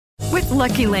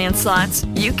Lucky Land Slots,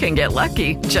 you can get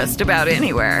lucky just about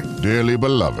anywhere. Dearly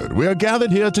beloved, we are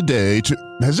gathered here today to...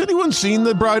 Has anyone seen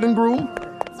the bride and groom?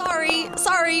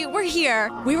 Sorry, we're here.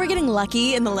 We were getting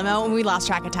lucky in the limo and we lost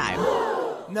track of time.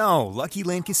 No, Lucky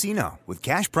Land Casino, with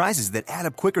cash prizes that add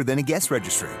up quicker than a guest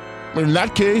registry. In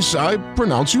that case, I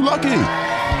pronounce you lucky.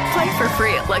 Play for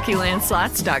free at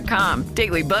LuckyLandSlots.com.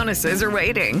 Daily bonuses are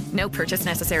waiting. No purchase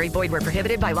necessary. Void where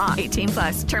prohibited by law.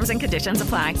 18+. Terms and conditions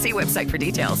apply. See website for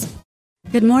details.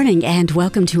 Good morning and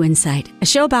welcome to Insight, a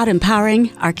show about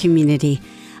empowering our community.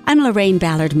 I'm Lorraine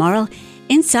Ballard-Morrill.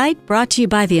 Insight brought to you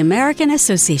by the American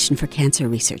Association for Cancer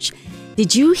Research.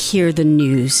 Did you hear the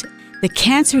news? The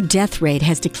cancer death rate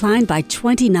has declined by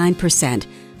 29%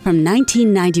 from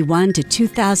 1991 to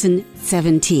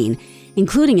 2017,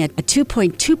 including a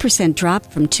 2.2% drop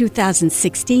from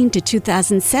 2016 to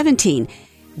 2017.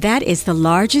 That is the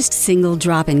largest single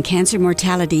drop in cancer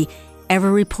mortality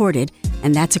ever reported,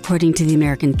 and that's according to the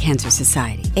American Cancer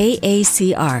Society.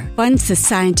 AACR funds the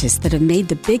scientists that have made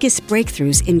the biggest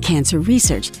breakthroughs in cancer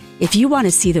research. If you want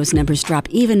to see those numbers drop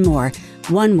even more,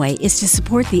 one way is to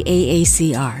support the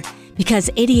AACR, because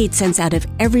 88 cents out of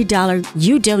every dollar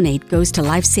you donate goes to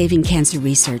life-saving cancer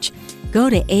research. Go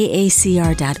to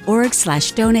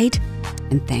aacr.org/donate,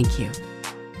 and thank you.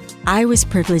 I was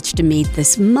privileged to meet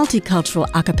this multicultural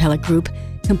a cappella group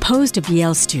composed of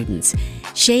Yale students.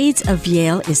 Shades of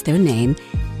Yale is their name,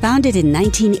 founded in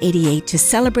 1988 to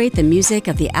celebrate the music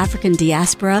of the African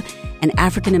diaspora and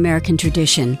African American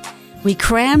tradition. We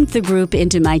crammed the group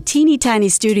into my teeny tiny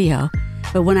studio,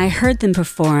 but when I heard them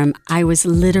perform, I was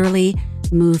literally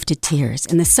moved to tears.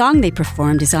 And the song they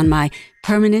performed is on my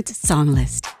permanent song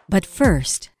list. But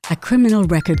first, a criminal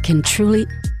record can destroy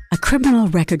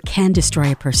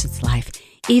a person's life,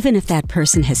 even if that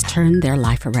person has turned their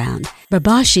life around.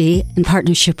 Babashi, in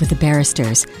partnership with the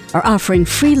barristers, are offering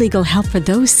free legal help for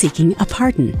those seeking a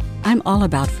pardon. I'm all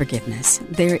about forgiveness.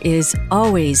 There is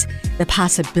always the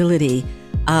possibility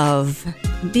of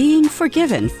being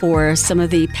forgiven for some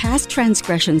of the past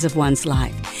transgressions of one's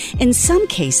life. In some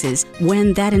cases,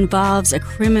 when that involves a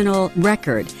criminal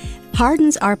record,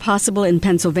 pardons are possible in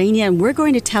Pennsylvania, and we're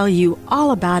going to tell you all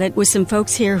about it with some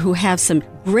folks here who have some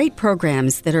great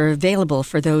programs that are available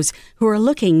for those who are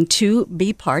looking to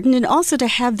be pardoned and also to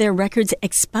have their records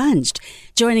expunged.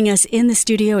 Joining us in the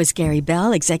studio is Gary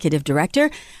Bell, Executive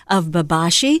Director of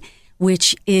Babashi,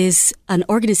 which is an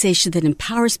organization that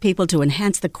empowers people to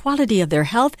enhance the quality of their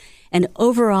health and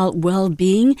overall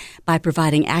well-being by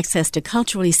providing access to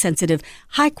culturally sensitive,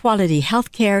 high-quality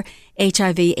health care,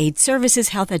 HIV/AIDS services,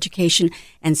 health education,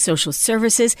 and social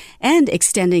services, and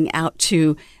extending out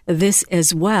to this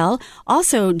as well.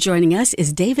 Also joining us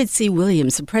is David C.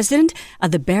 Williams, the president of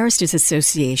the Barristers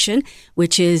Association,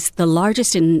 which is the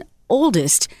largest and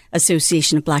oldest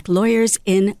association of Black lawyers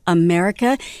in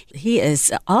America. He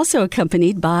is also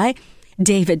accompanied by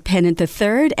David Pennant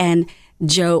III and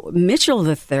Joe Mitchell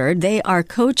III. They are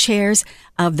co-chairs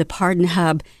of the Pardon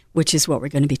Hub, which is what we're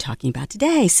going to be talking about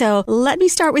today. So let me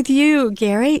start with you,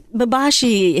 Gary.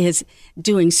 Babashi is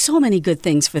doing so many good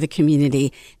things for the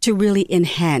community to really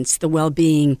enhance the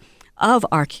well-being of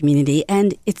our community,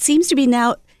 and it seems to be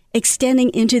now extending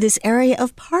into this area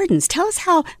of pardons. Tell us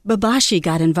how Babashi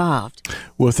got involved.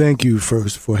 Well, thank you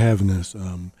first for having us.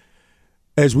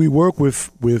 As we work with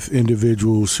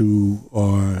individuals who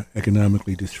are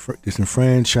economically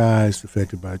disenfranchised,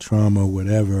 affected by trauma,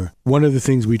 whatever, one of the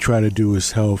things we try to do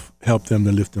is help them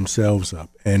to lift themselves up.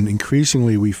 And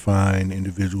increasingly we find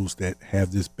individuals that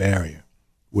have this barrier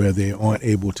where they aren't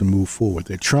able to move forward.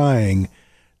 They're trying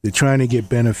to get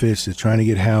benefits, they're trying to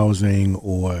get housing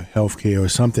or health care or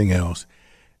something else.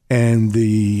 And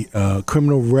the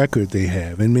criminal record they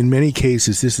have, and in many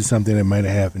cases, this is something that might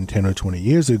have happened 10 or 20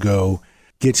 years ago,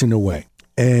 gets in the way.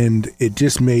 And it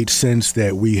just made sense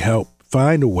that we help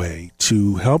find a way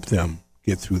to help them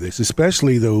get through this,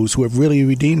 especially those who have really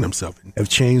redeemed themselves and have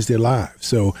changed their lives.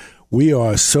 So we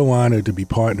are so honored to be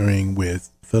partnering with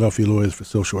Philadelphia Lawyers for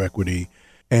Social Equity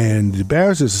and the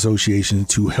Barristers Association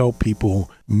to help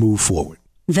people move forward.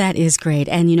 That is great.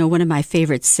 And, you know, one of my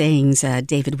favorite sayings,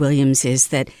 David Williams, is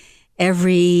that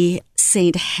every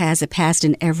saint has a past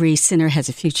and every sinner has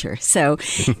a future. So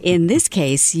in this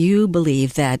case, you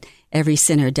believe that every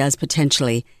sinner does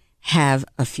potentially have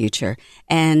a future.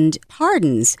 And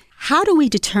pardons, how do we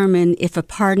determine if a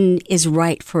pardon is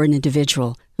right for an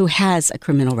individual who has a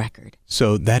criminal record?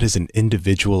 So that is an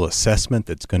individual assessment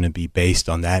that's going to be based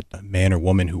on that man or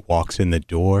woman who walks in the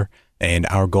door. And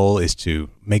our goal is to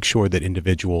make sure that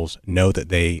individuals know that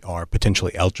they are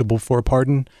potentially eligible for a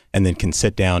pardon and then can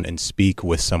sit down and speak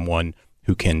with someone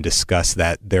who can discuss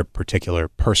their particular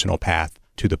personal path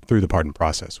through the pardon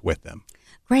process with them.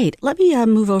 Great. Let me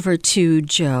move over to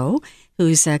Joe,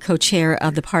 who's co-chair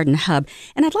of the Pardon Hub.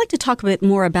 And I'd like to talk a bit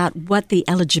more about what the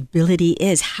eligibility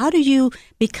is. How do you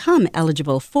become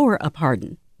eligible for a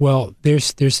pardon? Well,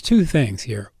 there's two things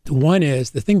here. One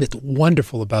is the thing that's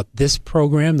wonderful about this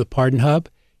program, the Pardon Hub,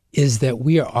 is that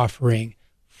we are offering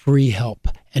free help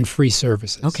and free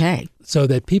services. Okay. So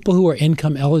that people who are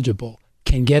income eligible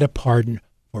can get a pardon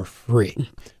for free.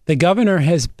 The governor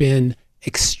has been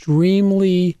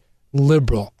extremely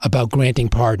liberal about granting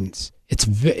pardons. It's a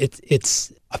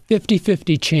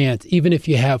 50-50 chance, even if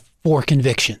you have 4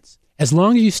 convictions. As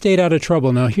long as you stayed out of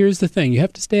trouble. Now, here's the thing. You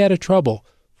have to stay out of trouble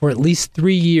for at least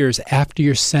 3 years after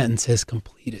your sentence has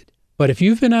completed. But if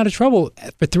you've been out of trouble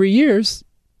for 3 years,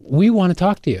 we want to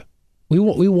talk to you. We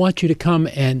want you to come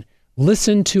and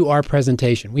listen to our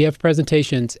presentation. We have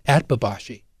presentations at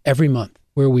Babashi every month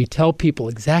where we tell people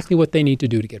exactly what they need to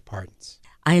do to get pardons.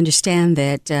 I understand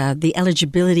that the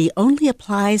eligibility only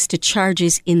applies to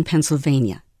charges in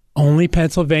Pennsylvania. Only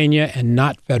Pennsylvania and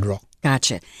not federal.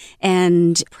 Gotcha.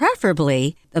 And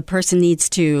preferably, the person needs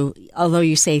to, although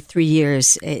you say 3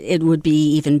 years, it would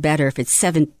be even better if it's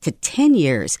 7 to 10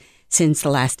 years since the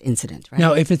last incident, right?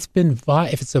 Now, if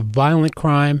it's a violent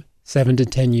crime, 7 to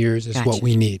 10 years is what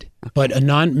we need. Okay. But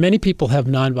many people have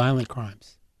nonviolent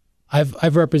crimes.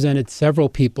 I've represented several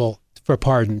people for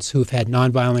pardons who've had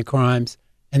nonviolent crimes,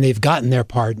 and they've gotten their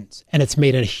pardons, and it's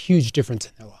made a huge difference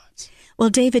in their lives. Well,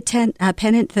 David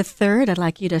Pennant III, I'd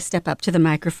like you to step up to the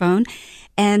microphone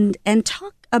and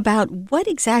talk about what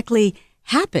exactly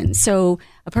happens. So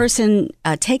a person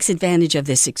takes advantage of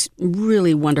this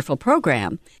really wonderful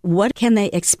program. What can they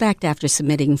expect after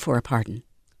submitting for a pardon?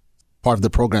 Part of the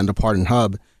program, the Pardon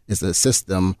Hub, is to assist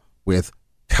them with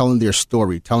telling their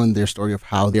story of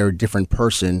how they're a different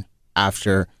person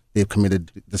after they've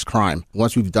committed this crime.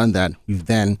 Once we've done that, we've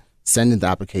then sent in the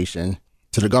application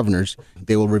to the governors.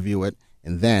 They will review it,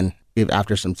 and then if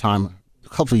after some time, a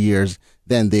couple of years,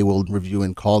 then they will review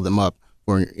and call them up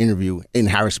for an interview in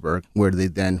Harrisburg, where they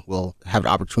then will have the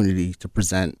opportunity to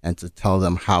present and to tell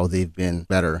them how they've been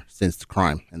better since the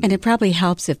crime. And it probably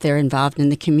helps if they're involved in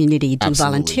the community, do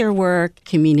volunteer work,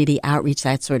 community outreach,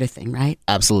 that sort of thing, right?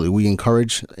 Absolutely. We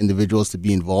encourage individuals to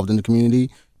be involved in the community.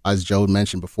 As Joe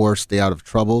mentioned before, stay out of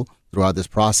trouble throughout this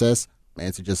process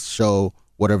and to just show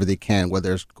whatever they can,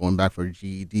 whether it's going back for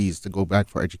GEDs, to go back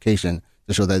for education,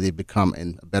 to show that they become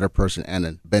a better person and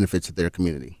a benefit to their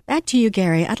community. Back to you,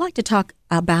 Gary. I'd like to talk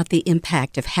about the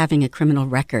impact of having a criminal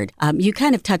record. You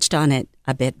kind of touched on it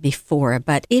a bit before,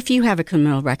 but if you have a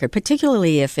criminal record,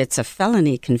 particularly if it's a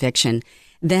felony conviction,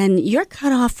 then you're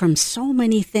cut off from so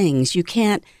many things. You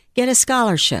can't get a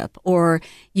scholarship, or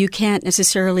you can't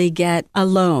necessarily get a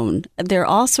loan. There are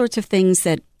all sorts of things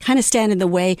that kind of stand in the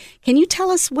way. Can you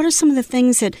tell us what are some of the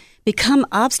things that become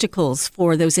obstacles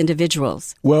for those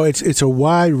individuals? Well, it's a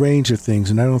wide range of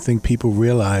things, and I don't think people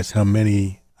realize how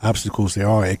many obstacles there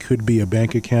are. It could be a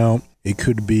bank account. It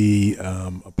could be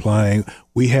applying.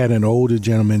 We had an older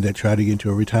gentleman that tried to get into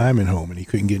a retirement home, and he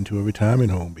couldn't get into a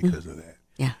retirement home because of that.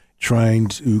 Yeah. Trying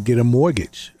to get a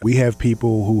mortgage. We have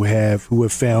people who have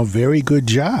found very good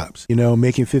jobs,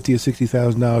 making $50,000 or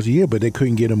 $60,000 a year, but they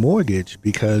couldn't get a mortgage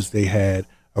because they had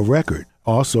a record.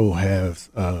 Also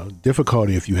have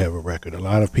difficulty if you have a record. A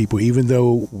lot of people, even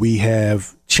though we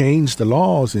have changed the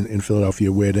laws in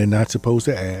Philadelphia where they're not supposed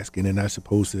to ask and they're not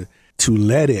supposed to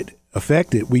let it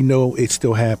affect it, we know it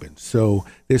still happens. So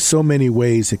there's so many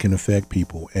ways it can affect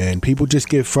people, and people just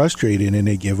get frustrated and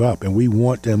they give up. And we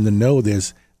want them to know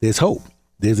there's hope.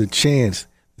 There's a chance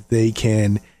that they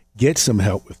can get some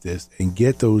help with this and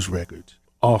get those records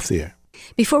off there.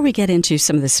 Before we get into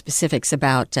some of the specifics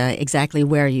about exactly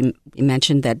where you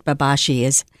mentioned that Babashi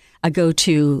is a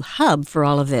go-to hub for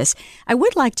all of this, I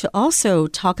would like to also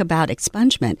talk about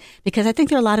expungement, because I think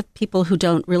there are a lot of people who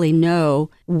don't really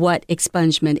know what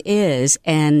expungement is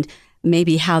and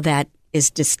maybe how that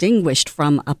is distinguished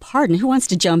from a pardon. Who wants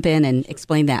to jump in and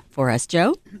explain that for us?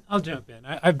 Joe? I'll jump in.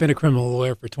 I've been a criminal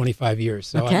lawyer for 25 years,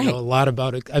 so okay. I know a lot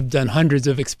about it. I've done hundreds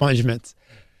of expungements.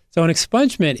 So an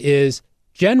expungement is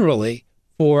generally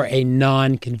for a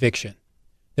non-conviction.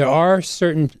 There are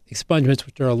certain expungements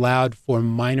which are allowed for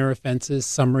minor offenses,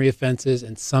 summary offenses,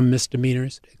 and some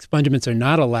misdemeanors. Expungements are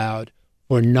not allowed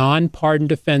for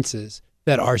non-pardoned offenses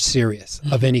that are serious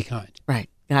of any kind. Right.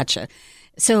 Gotcha.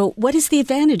 So what is the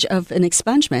advantage of an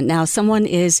expungement? Now, someone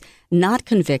is not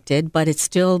convicted, but it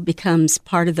still becomes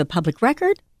part of the public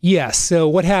record? Yes. So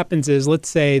what happens is, let's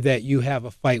say that you have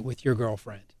a fight with your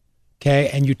girlfriend, okay,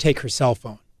 and you take her cell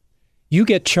phone. You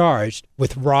get charged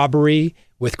with robbery,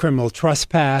 with criminal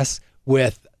trespass,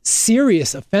 with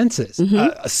serious offenses,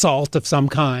 assault of some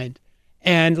kind,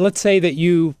 And let's say that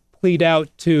you plead out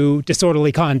to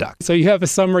disorderly conduct. So you have a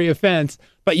summary offense,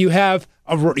 but you have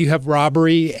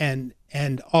robbery and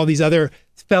all these other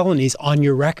felonies on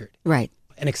your record. Right.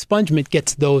 And expungement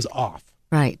gets those off.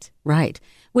 Right.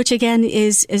 Which again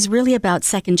is really about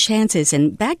second chances.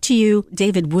 And back to you,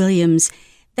 David Williams,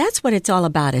 that's what it's all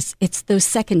about. It's those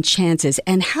second chances.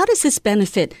 And how does this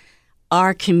benefit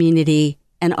our community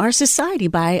and our society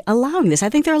by allowing this? I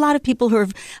think there are a lot of people who are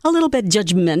a little bit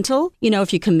judgmental.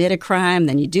 If you commit a crime,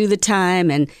 then you do the time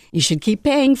and you should keep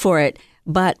paying for it.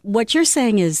 But what you're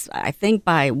saying is, I think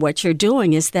by what you're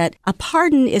doing, is that a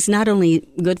pardon is not only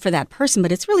good for that person,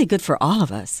 but it's really good for all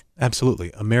of us. Absolutely.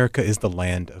 America is the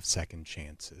land of second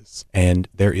chances. And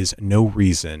there is no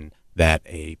reason that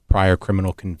a prior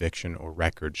criminal conviction or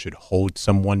record should hold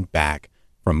someone back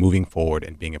from moving forward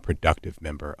and being a productive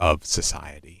member of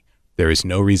society. There is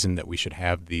no reason that we should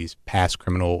have these past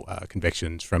criminal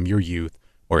convictions from your youth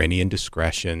or any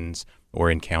indiscretions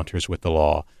or encounters with the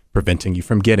law preventing you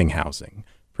from getting housing,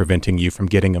 preventing you from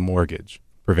getting a mortgage,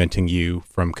 preventing you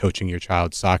from coaching your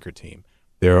child's soccer team.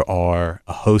 There are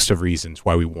a host of reasons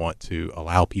why we want to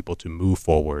allow people to move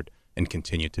forward and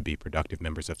continue to be productive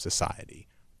members of society.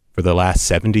 For the last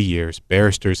 70 years,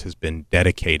 Barristers has been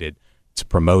dedicated to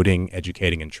promoting,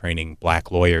 educating, and training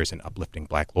Black lawyers and uplifting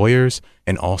Black lawyers,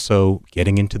 and also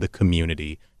getting into the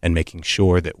community and making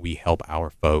sure that we help our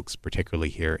folks, particularly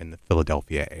here in the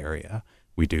Philadelphia area.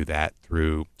 We do that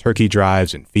through turkey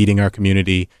drives and feeding our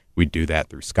community. We do that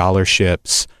through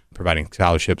scholarships, providing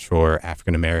scholarships for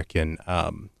African-American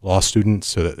law students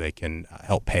so that they can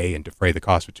help pay and defray the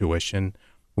cost of tuition.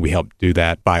 We help do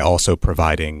that by also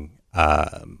providing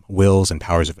wills and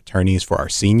powers of attorneys for our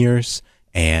seniors.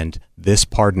 And this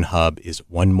Pardon Hub is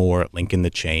one more link in the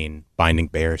chain, binding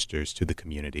barristers to the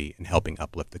community and helping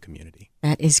uplift the community.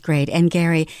 That is great. And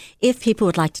Gary, if people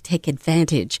would like to take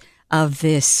advantage of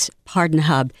this Pardon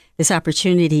Hub, this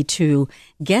opportunity to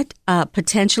get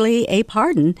potentially a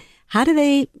pardon, how do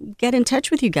they get in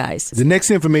touch with you guys? The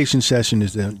next information session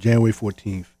is January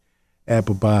 14th at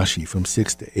Babashi from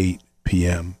 6 to 8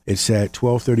 p.m. It's at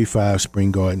 1235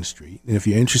 Spring Garden Street. And if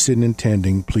you're interested in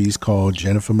attending, please call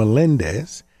Jennifer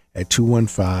Melendez at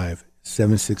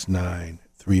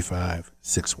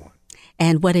 215-769-3561.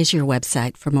 And what is your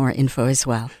website for more info as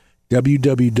well?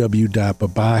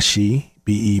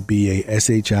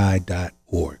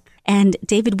 www.bebashi.org. And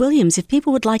David Williams, if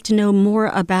people would like to know more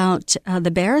about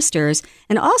the barristers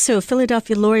and also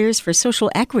Philadelphia Lawyers for Social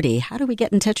Equity, how do we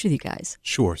get in touch with you guys?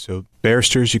 Sure. So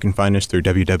barristers, you can find us through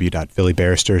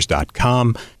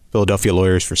www.phillybarristers.com. Philadelphia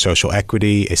Lawyers for Social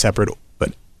Equity, a separate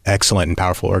but excellent and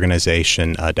powerful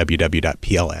organization,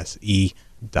 www.plse.org.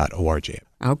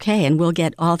 Okay, and we'll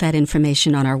get all that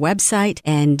information on our website,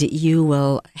 and you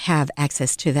will have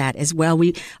access to that as well.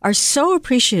 We are so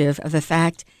appreciative of the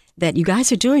fact that you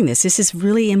guys are doing this. This is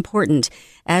really important.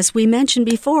 As we mentioned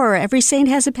before, every saint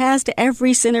has a past,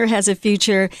 every sinner has a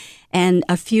future, and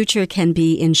a future can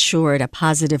be ensured, a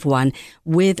positive one,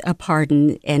 with a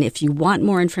pardon. And if you want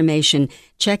more information,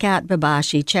 check out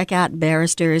Babashi, check out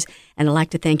Barristers, and I'd like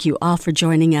to thank you all for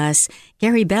joining us.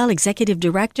 Gary Bell, Executive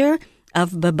Director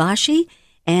of Babashi,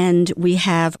 and we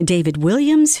have David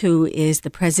Williams, who is the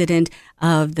president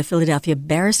of the Philadelphia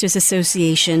Barristers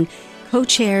Association,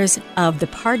 co-chairs of the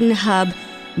Pardon Hub,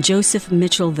 Joseph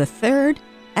Mitchell III,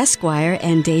 Esquire,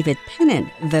 and David Pennant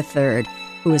III,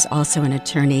 who is also an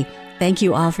attorney. Thank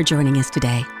you all for joining us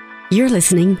today. You're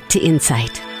listening to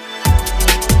Insight.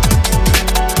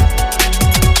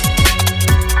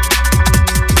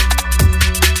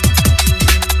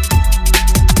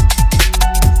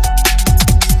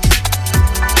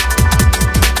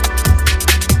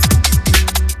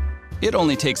 It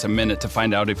only takes a minute to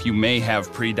find out if you may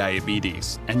have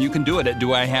prediabetes, and you can do it at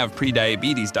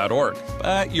doihaveprediabetes.org.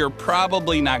 But you're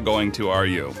probably not going to, are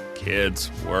you? Kids,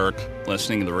 work,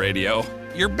 listening to the radio.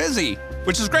 You're busy,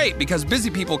 which is great because busy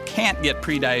people can't get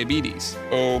prediabetes.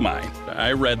 Oh my,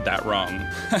 I read that wrong.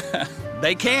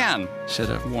 They can. Should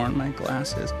have worn my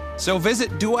glasses. So visit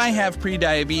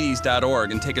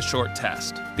doihaveprediabetes.org and take a short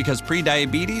test, because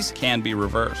prediabetes can be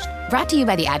reversed. Brought to you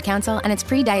by the Ad Council and its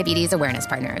Prediabetes Awareness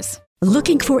Partners.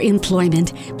 Looking for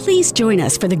employment? Please join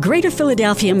us for the Greater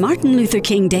Philadelphia Martin Luther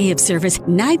King Day of Service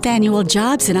 9th Annual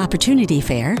Jobs and Opportunity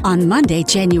Fair on Monday,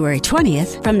 January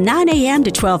 20th from 9 a.m.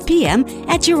 to 12 p.m.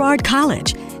 at Girard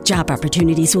College. Job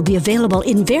opportunities will be available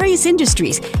in various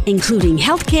industries, including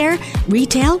healthcare,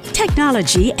 retail,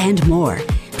 technology, and more.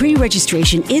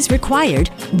 Pre-registration is required.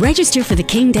 Register for the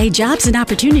King Day Jobs and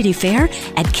Opportunity Fair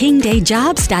at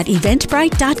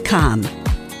kingdayjobs.eventbrite.com.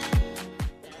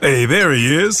 Hey, there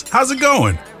he is. How's it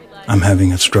going? I'm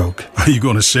having a stroke. Are you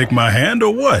going to shake my hand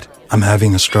or what? I'm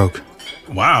having a stroke.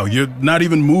 Wow, you're not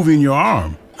even moving your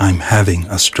arm. I'm having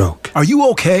a stroke. Are you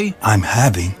okay? I'm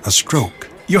having a stroke.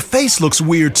 Your face looks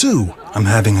weird too. I'm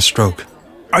having a stroke.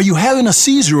 Are you having a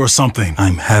seizure or something?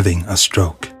 I'm having a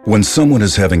stroke. When someone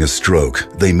is having a stroke,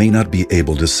 they may not be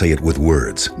able to say it with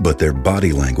words, but their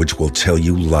body language will tell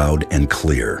you loud and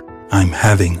clear. I'm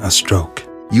having a stroke.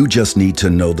 You just need to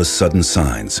know the sudden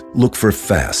signs. Look for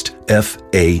FAST,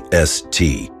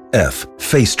 F-A-S-T. F,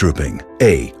 face drooping.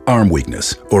 A, arm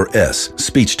weakness. Or S,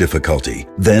 speech difficulty.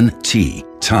 Then T,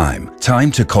 time.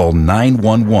 Time to call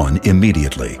 911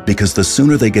 immediately, because the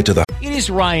sooner they get to the... It is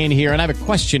Ryan here, and I have a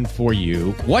question for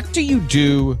you. What do you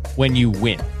do when you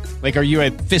win? Like, are you a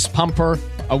fist pumper,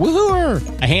 a woo-hooer,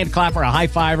 a hand clapper, a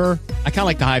high-fiver? I kind of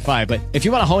like the high-five, but if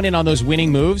you want to hone in on those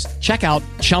winning moves, check out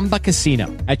Chumba Casino.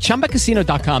 At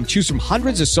ChumbaCasino.com, choose from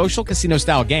hundreds of social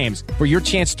casino-style games for your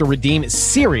chance to redeem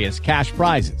serious cash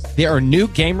prizes. There are new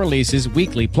game releases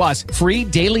weekly, plus free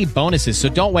daily bonuses, so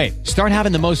don't wait. Start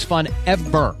having the most fun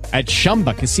ever at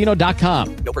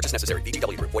ChumbaCasino.com. No purchase necessary.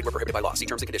 VGW. Void where prohibited by law. See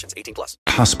terms and conditions. 18+.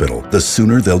 Hospital, the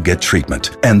sooner they'll get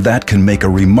treatment. And that can make a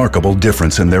remarkable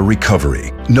difference in their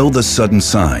recovery. Know the sudden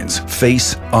signs.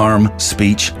 Face, arm,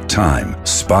 speech, time.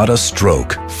 Spot a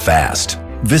stroke fast.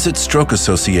 Visit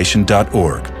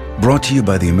strokeassociation.org. Brought to you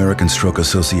by the American Stroke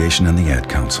Association and the Ad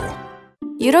Council.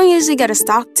 You don't usually get a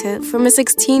stock tip from a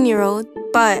 16-year-old,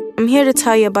 but I'm here to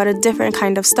tell you about a different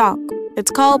kind of stock.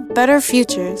 It's called Better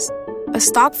Futures, a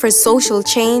stock for social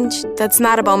change that's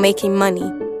not about making money.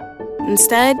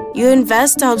 Instead, you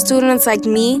invest to help students like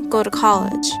me go to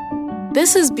college.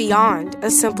 This is beyond a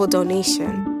simple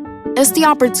donation. It's the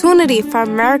opportunity for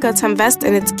America to invest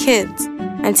in its kids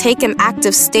and take an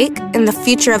active stake in the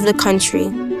future of the country.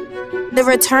 The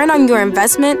return on your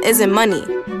investment isn't money.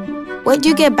 What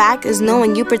you get back is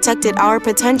knowing you protected our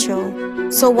potential.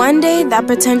 So one day, that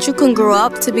potential can grow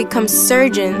up to become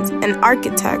surgeons and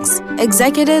architects,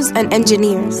 executives and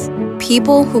engineers,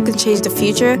 people who can change the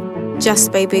future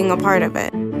just by being a part of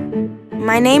it.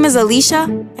 My name is Alicia,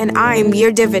 and I'm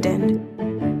your dividend.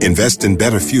 Invest in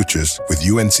better futures with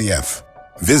UNCF.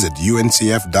 Visit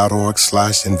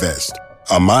uncf.org/invest.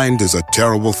 A mind is a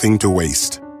terrible thing to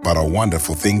waste, but a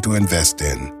wonderful thing to invest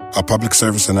in. A public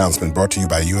service announcement brought to you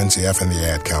by UNCF and the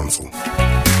Ad Council.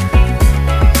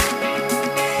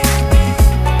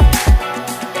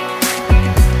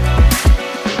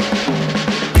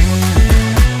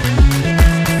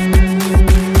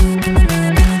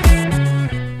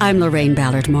 I'm Lorraine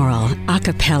Ballard Morrill, a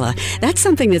cappella. That's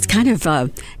something that's kind of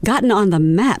gotten on the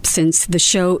map since the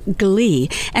show Glee.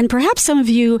 And perhaps some of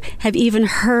you have even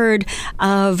heard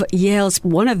of Yale's,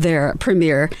 one of their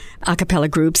premier a cappella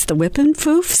groups, the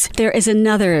Whippenfoofs. There is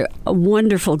another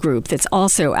wonderful group that's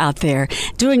also out there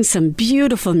doing some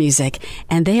beautiful music,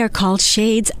 and they are called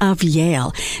Shades of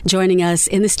Yale. Joining us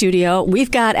in the studio,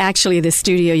 we've got actually the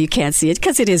studio, you can't see it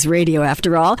because it is radio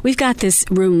after all. We've got this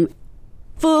room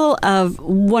full of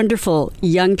wonderful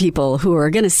young people who are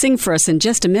going to sing for us in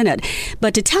just a minute.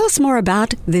 But to tell us more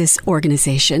about this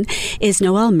organization is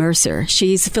Noelle Mercer.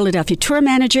 She's Philadelphia tour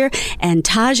manager, and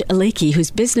Taj Aleki,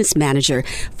 who's business manager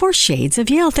for Shades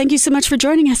of Yale. Thank you so much for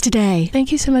joining us today.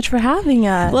 Thank you so much for having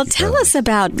us. Well, tell us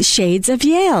about Shades of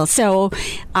Yale. So,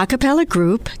 a cappella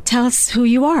group, tell us who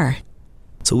you are.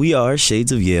 So we are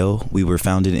Shades of Yale. We were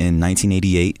founded in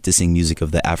 1988 to sing music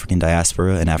of the African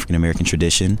diaspora and African American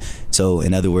tradition. So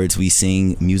in other words, we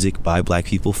sing music by Black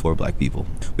people for Black people.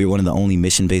 We're one of the only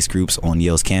mission-based groups on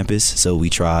Yale's campus, so we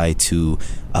try to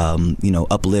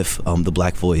uplift the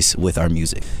Black voice with our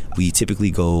music. We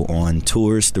typically go on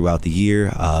tours throughout the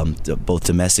year, both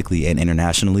domestically and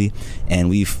internationally, and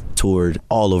we've toured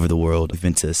all over the world. We've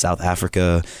been to South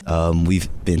Africa, we've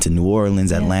been to New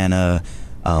Orleans, Atlanta,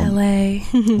 LA.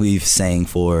 We've sang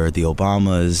for the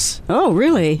Obamas. Oh,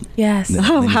 really? Yes.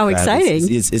 Oh, how exciting.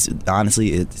 It's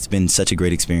honestly, it's been such a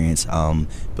great experience,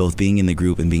 both being in the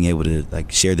group and being able to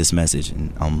share this message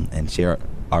and share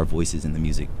our voices in the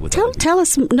music with Tell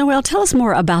us, Noelle, tell us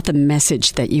more about the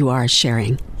message that you are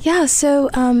sharing. Yeah, so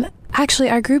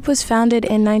actually our group was founded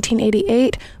in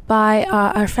 1988 by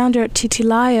our founder,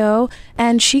 Titilayo,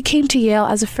 and she came to Yale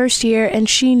as a first year, and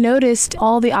she noticed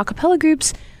all the a cappella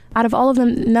groups. Out of all of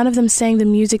them, none of them sang the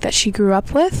music that she grew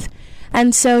up with.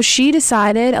 And so she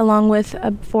decided, along with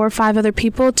 4 or 5 other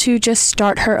people, to just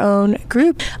start her own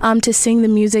group to sing the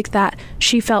music that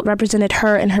she felt represented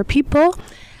her and her people.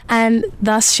 And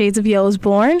thus Shades of Yale was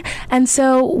born. And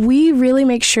so we really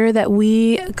make sure that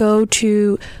we go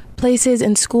to places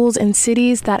and schools and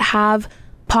cities that have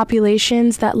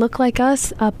populations that look like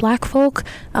us, Black folk,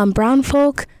 brown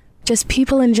folk, just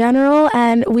people in general,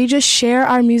 and we just share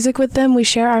our music with them. We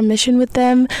share our mission with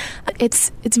them.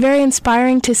 It's very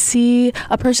inspiring to see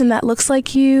a person that looks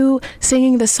like you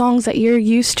singing the songs that you're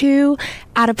used to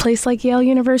at a place like Yale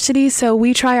University. So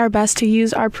we try our best to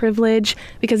use our privilege,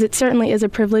 because it certainly is a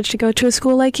privilege to go to a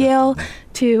school like Yale,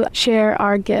 to share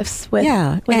our gifts with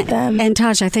them. And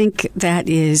Taj, I think that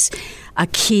is a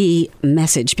key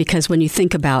message, because when you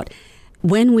think about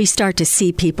when we start to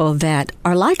see people that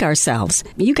are like ourselves,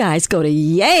 you guys go to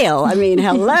Yale. I mean,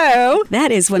 hello.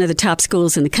 That is one of the top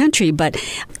schools in the country. But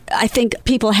I think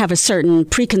people have a certain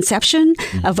preconception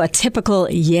of a typical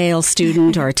Yale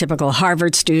student or a typical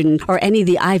Harvard student or any of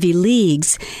the Ivy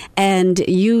Leagues. And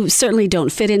you certainly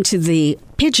don't fit into the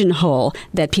pigeonhole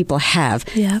that people have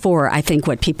for, I think,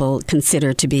 what people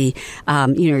consider to be,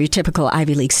 your typical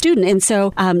Ivy League student. And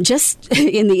so just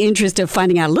in the interest of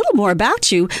finding out a little more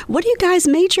about you, what are you guys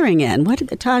majoring in?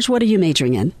 Taj, what are you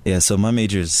majoring in? Yeah, so my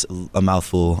major is a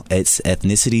mouthful. It's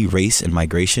ethnicity, race, and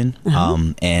migration.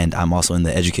 And I'm also in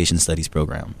the education studies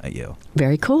program at Yale.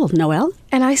 Very cool. Noelle?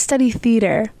 And I study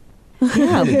theater.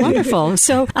 Yeah, wonderful.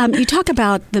 So you talk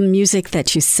about the music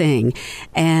that you sing,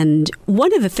 and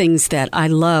one of the things that I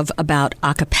love about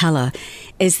a cappella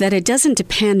is that it doesn't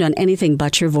depend on anything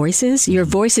but your voices. Your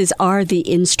voices are the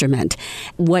instrument.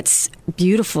 What's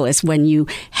beautiful is when you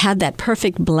have that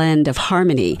perfect blend of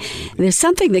harmony. There's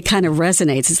something that kind of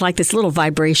resonates. It's like this little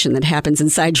vibration that happens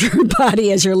inside your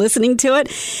body as you're listening to it.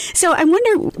 So I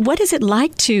wonder, what is it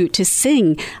like to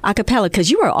sing a cappella? Because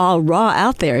you are all raw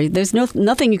out there. There's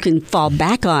nothing you can fall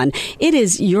back on. It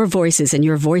is your voices and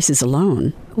your voices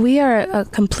alone. We are a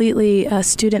completely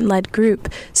student-led group,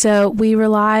 so we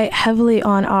rely heavily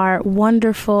on our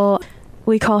wonderful,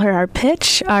 we call her our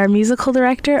pitch, our musical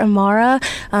director, Amara.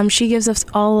 She gives us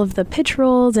all of the pitch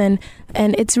rolls, and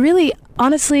it's really,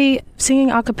 honestly,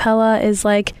 singing a cappella is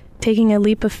like taking a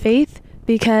leap of faith,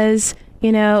 because,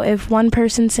 if one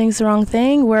person sings the wrong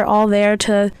thing, we're all there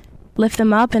to lift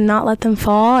them up and not let them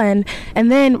fall, and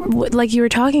then like you were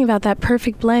talking about, that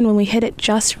perfect blend, when we hit it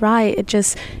just right, it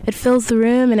fills the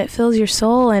room and it fills your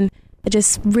soul and it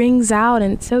just rings out,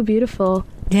 and it's so beautiful.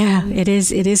 Yeah, it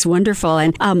is wonderful.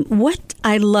 And what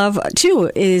I love too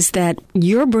is that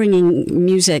you're bringing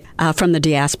music from the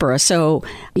diaspora. So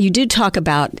you did talk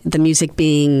about the music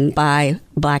being by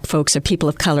Black folks or people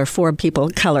of color for people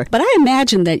of color. But I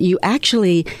imagine that you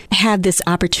actually had this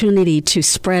opportunity to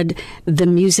spread the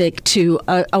music to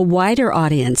a wider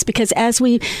audience, because as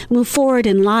we move forward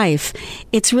in life,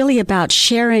 it's really about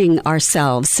sharing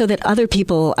ourselves so that other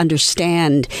people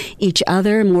understand each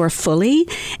other more fully.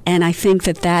 And I think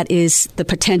that is the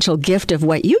potential gift of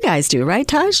what you guys do, right,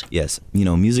 Taj? Yes.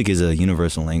 Music is a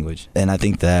universal language. And I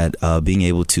think that being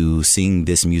able to sing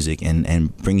this music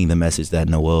and bringing the message that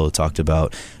Noelle talked about,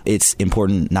 it's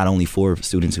important not only for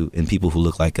students and people who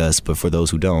look like us, but for those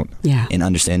who don't. Yeah. And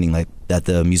understanding that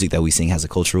the music that we sing has a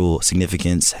cultural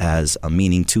significance, has a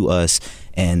meaning to us,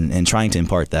 and trying to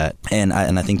impart that. And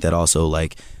I think that also,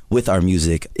 with our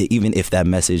music, even if that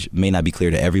message may not be clear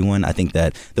to everyone, I think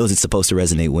that those it's supposed to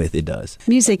resonate with, it does.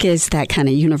 Music is that kind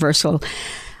of universal.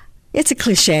 It's a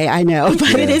cliche, I know,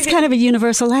 but it is kind of a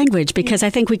universal language, because I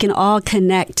think we can all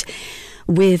connect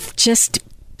with just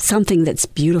something that's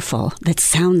beautiful, that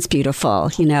sounds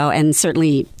beautiful, and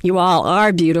certainly you all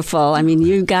are beautiful. I mean,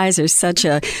 you guys are such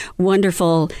a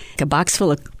wonderful, a box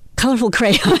full of colorful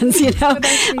crayons,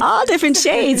 all different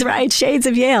shades, right? Shades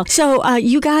of Yale. So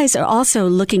you guys are also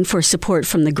looking for support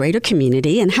from the greater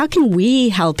community, and how can we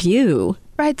help you?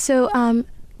 Right, so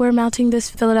we're mounting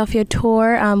this Philadelphia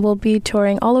tour. We'll be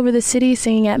touring all over the city,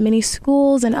 singing at many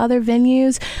schools and other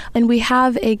venues. And we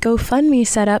have a GoFundMe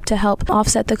set up to help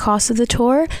offset the cost of the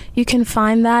tour. You can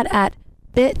find that at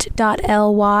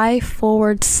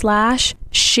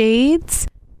bit.ly/shades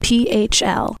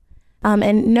PHL.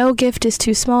 And no gift is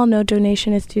too small, no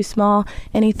donation is too small.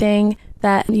 Anything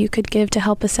that you could give to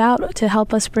help us out, to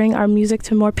help us bring our music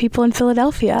to more people in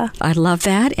Philadelphia. I love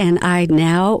that, and I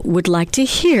now would like to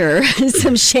hear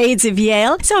some Shades of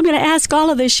Yale. So I'm going to ask all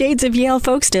of the Shades of Yale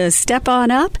folks to step on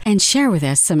up and share with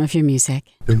us some of your music.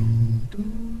 I am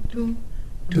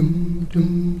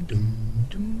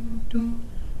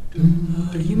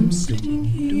sitting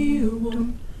here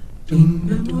wanting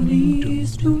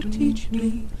memories to teach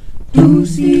me to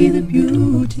see the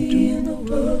beauty in the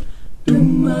world through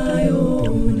my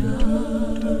own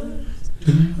eyes.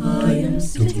 I am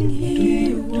sitting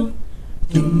here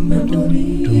wanting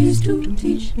memories to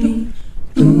teach me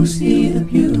to see the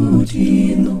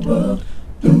beauty in the world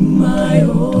through my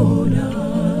own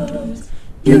eyes.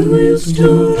 You used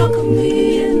to rock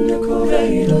me in the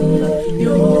cradle of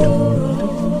your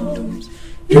arms.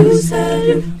 You said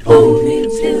you'd hold me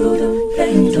till the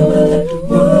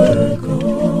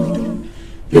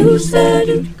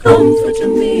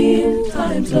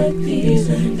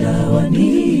now I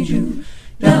need you,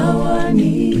 now I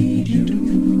need you.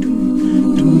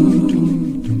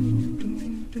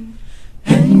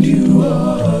 And you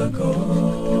are gone.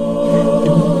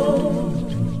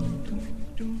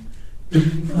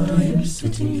 I am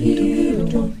sitting here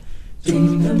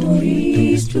wanting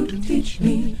memories to teach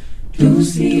me to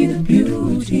see the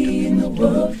beauty in the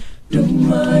world through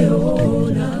my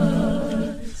own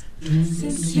eyes.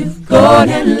 Since you've gone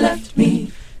and left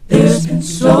me, there's been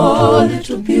so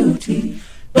little beauty,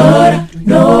 but I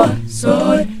know I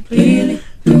saw it clearly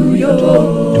through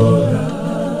your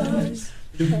eyes.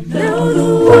 Now the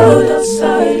world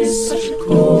outside is such a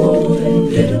cold and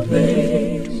bitter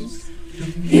place.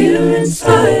 Here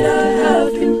inside I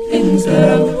have been things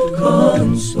that I will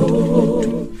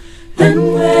console.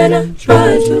 And when I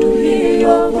try to hear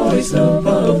your voice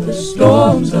above the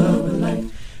storms of life,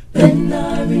 then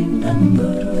I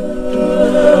remember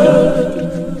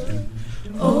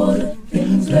all the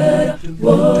things that I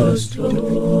was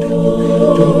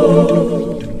told.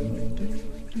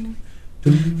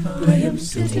 I am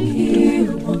sitting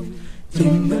here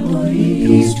wanting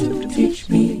memories to teach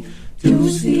me to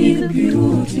see the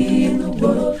beauty in the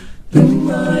world through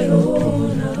my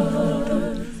own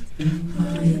eyes.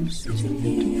 I am sitting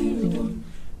here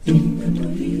wanting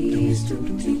memories to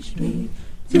teach me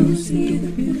to see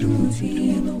the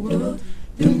beauty in the world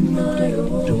through my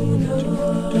own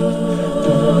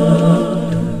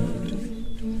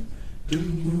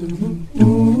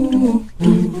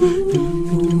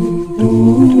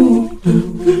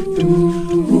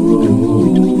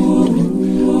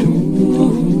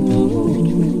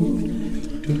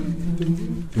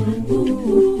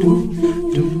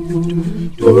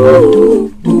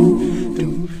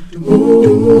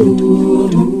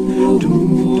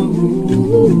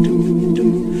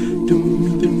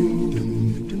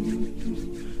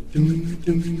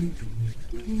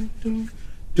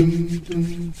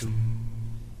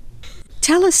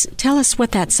Tell us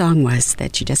what that song was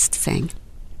that you just sang.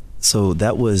 So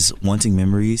that was Wanting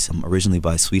Memories, originally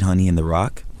by Sweet Honey and the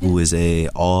Rock, who is a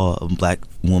all-black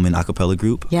woman a cappella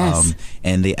group. Yes.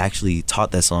 And they actually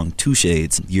taught that song to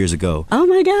Shades years ago. Oh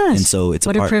my gosh. And so it's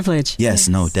what a privilege. Yes,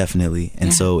 no, definitely.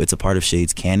 And so it's a part of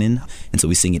Shades canon. And so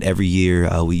we sing it every year.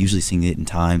 We usually sing it in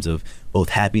times of both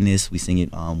happiness. We sing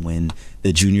it when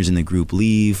the juniors in the group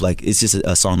leave. Like, it's just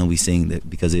a song that we sing that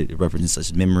because it represents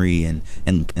such memory and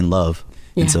love.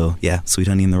 Yeah. And so, yeah, Sweet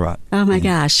Honey and the Rock. Oh, my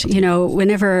gosh. You know,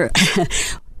 whenever,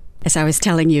 as I was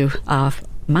telling you off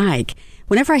mic,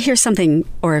 whenever I hear something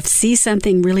or see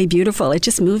something really beautiful, it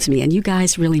just moves me. And you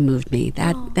guys really moved me.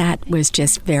 That was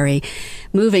just very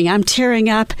moving. I'm tearing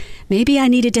up. Maybe I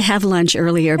needed to have lunch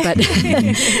earlier, but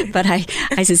but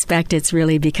I suspect it's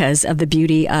really because of the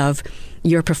beauty of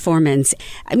your performance.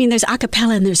 I mean, there's a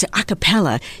cappella and there's a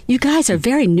cappella. You guys are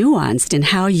very nuanced in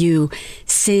how you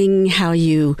sing, how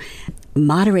you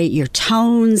moderate your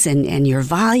tones and your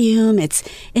volume. It's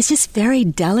just very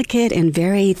delicate and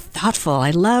very thoughtful.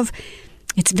 I love.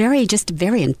 It's very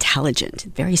intelligent,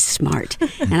 very smart,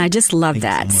 and I just love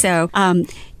that. So,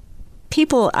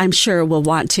 people, I'm sure, will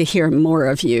want to hear more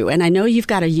of you. And I know you've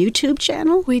got a YouTube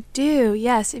channel. We do,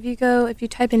 yes. If you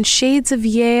type in Shades of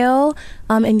Yale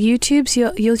in YouTube,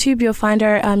 you'll find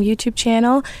our YouTube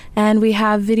channel, and we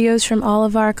have videos from all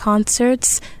of our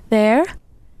concerts there.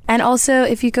 And also,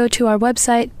 if you go to our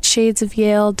website,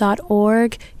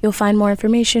 shadesofyale.org, you'll find more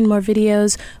information, more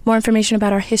videos, more information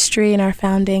about our history and our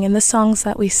founding and the songs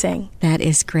that we sing. That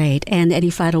is great. And any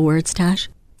final words, Taj?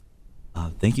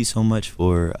 Thank you so much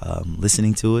for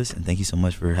listening to us, and thank you so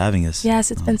much for having us.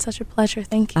 Yes, it's been such a pleasure.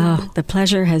 Thank you. Oh, the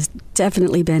pleasure has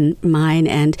definitely been mine.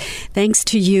 And thanks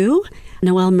to you,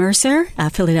 Noelle Mercer,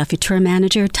 Philadelphia tour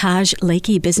manager, Taj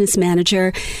Lakey, business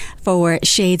manager for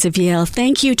Shades of Yale.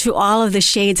 Thank you to all of the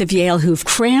Shades of Yale who've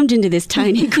crammed into this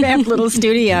tiny, cramped little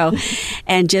studio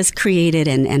and just created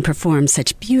and performed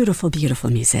such beautiful, beautiful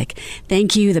music.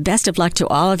 Thank you. The best of luck to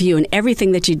all of you and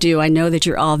everything that you do. I know that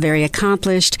you're all very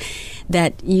accomplished,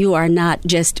 that you are not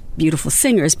just beautiful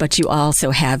singers, but you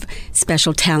also have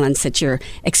special talents that you're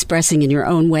expressing in your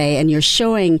own way, and you're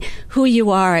showing who you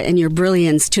are and your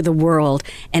brilliance to the world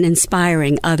and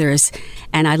inspiring others.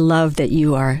 And I love that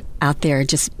you are out there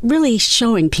just really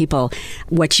showing people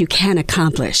what you can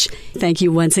accomplish. Thank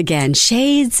you once again.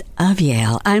 Shades of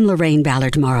Yale. I'm Lorraine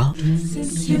Ballard Morrow.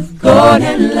 Since you've gone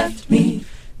and left me,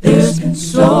 there's been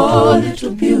so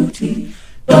little beauty,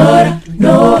 but I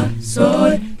know I saw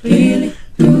it clearly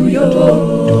through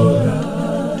your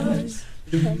eyes.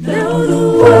 Now the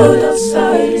world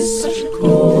outside is such a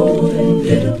cold and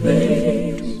bitter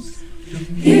place.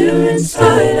 Here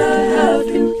inside I have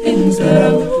been things that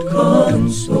I will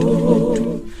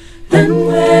console. And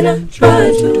when I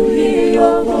try to to hear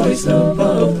your voice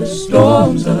above the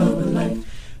storms of life.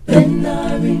 Then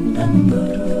I remember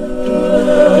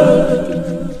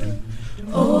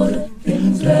all the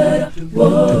things that I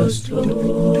was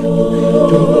told.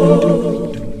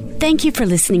 Thank you for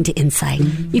listening to Insight.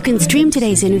 You can stream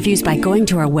today's interviews by going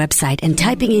to our website and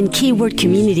typing in keyword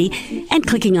community and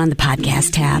clicking on the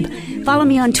podcast tab. Follow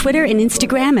me on Twitter and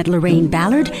Instagram at Lorraine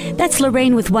Ballard. That's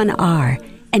Lorraine with one R.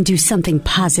 And do something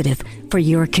positive for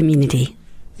your community.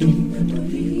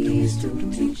 Memories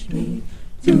to teach me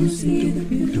to see the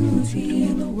beauty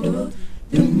in the world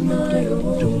in my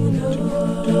own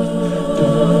heart.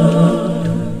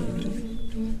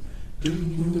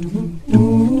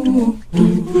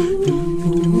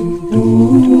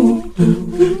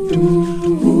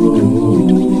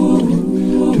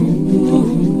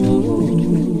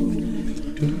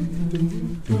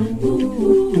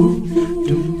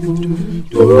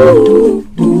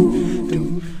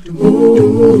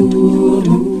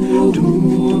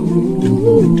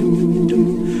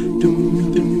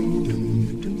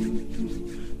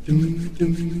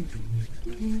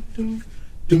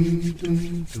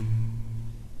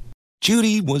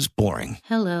 Judy was boring.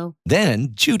 Hello. Then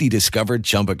Judy discovered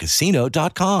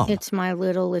ChumbaCasino.com. It's my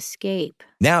little escape.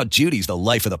 Now Judy's the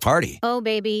life of the party. Oh,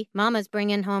 baby, mama's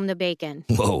bringing home the bacon.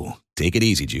 Whoa, take it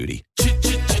easy, Judy.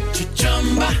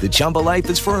 The Chumba life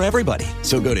is for everybody.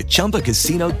 So go to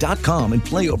ChumbaCasino.com and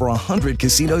play over 100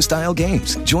 casino-style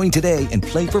games. Join today and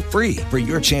play for free for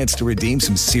your chance to redeem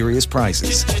some serious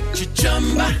prizes.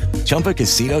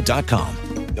 ChumbaCasino.com.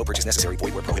 No purchase necessary.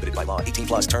 Void where prohibited by law. 18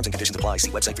 plus terms and conditions apply.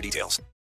 See website for details.